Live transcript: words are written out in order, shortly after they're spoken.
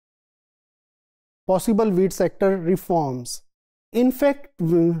possible wheat sector reforms. In fact,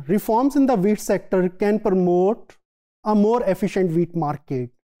 reforms in the wheat sector can promote a more efficient wheat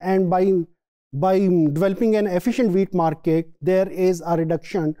market, and by developing an efficient wheat market, there is a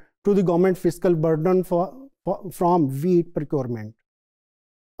reduction to the government fiscal burden from wheat procurement.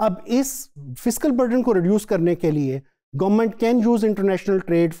 अब इस fiscal burden को reduce करने के लिए government can use international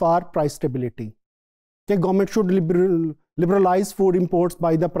trade for price stability. कि government should liberalize food imports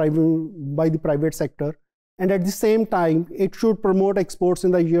by the private sector, and at the same time it should promote exports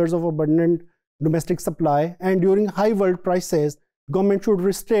in the years of abundant domestic supply, and during high world prices government should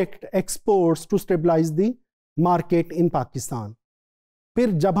restrict exports to stabilize the market in Pakistan.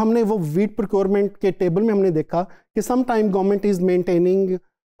 फिर जब हमने वो wheat procurement के table में हमने देखा कि sometime government is maintaining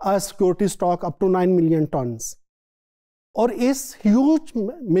a security stock up to 9 million tons, और इस huge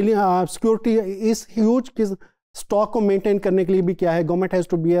security, इस huge stock को maintain करने के लिए भी क्या है, government has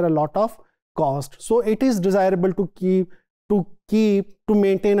to bear a lot of cost. So it is desirable to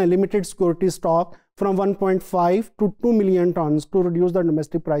maintain a limited security stock from 1.5 to 2 million tons to reduce the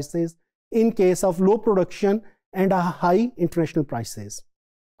domestic prices in case of low production and a high international prices.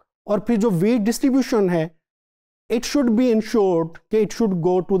 और फिर जो wheat distribution है, it should be ensured कि it should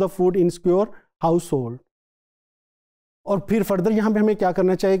go to the food insecure household. और फिर further यहाँ पे हमें क्या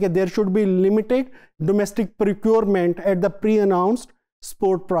करना चाहिए कि there should be limited domestic procurement at the pre-announced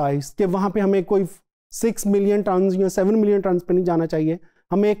spot price, कि वहाँ पे हमें कोई 6 million tons या 7 million tons पे नहीं जाना चाहिए,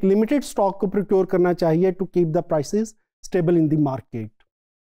 हमें एक limited stock को procure करना चाहिए to keep the prices stable in the market.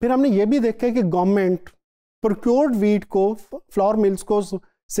 फिर हमने ये भी देखा है कि गवर्नमेंट procured wheat को flour mills को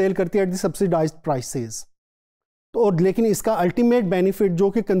सेल करती है at the subsidized prices. तो लेकिन इसका अल्टीमेट बेनिफिट जो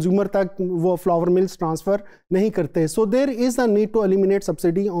कि कंज्यूमर तक वो फ्लावर मिल्स ट्रांसफ़र नहीं करते. So there is a need to eliminate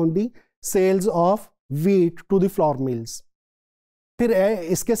subsidy on the sales of wheat to the flower mills. फिर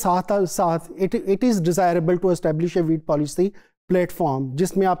इसके साथ साथ it is desirable to establish A wheat policy platform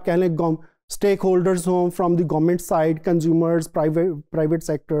जिसमें आप कह लें स्टेक होल्डर्स हों from the government side, consumers, private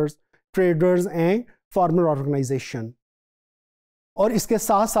sectors, traders and farmer organisation. और इसके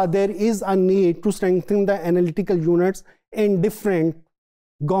साथ साथ there is a need to strengthen the analytical units in different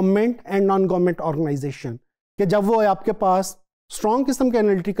government and non government organisation, कि जब वो आपके पास स्ट्रॉन्ग किस्म के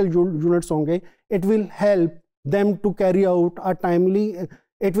एनालिटिकल यूनिट्स होंगे, it will help them to carry out a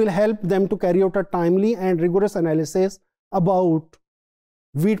timely and rigorous analysis about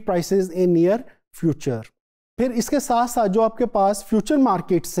wheat prices in near future. फिर इसके साथ साथ जो आपके पास future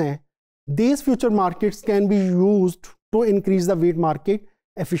markets हैं, these future markets can be used to increase the wheat market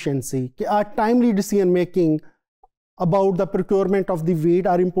efficiency, कि a timely decision making about the procurement of the wheat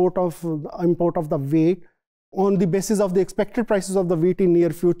or import of the wheat on the basis of the expected prices of the wheat in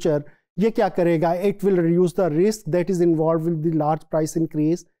near future, ये क्या करेगा? It will reduce the risk that is involved with the large price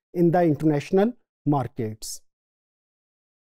increase in the international markets.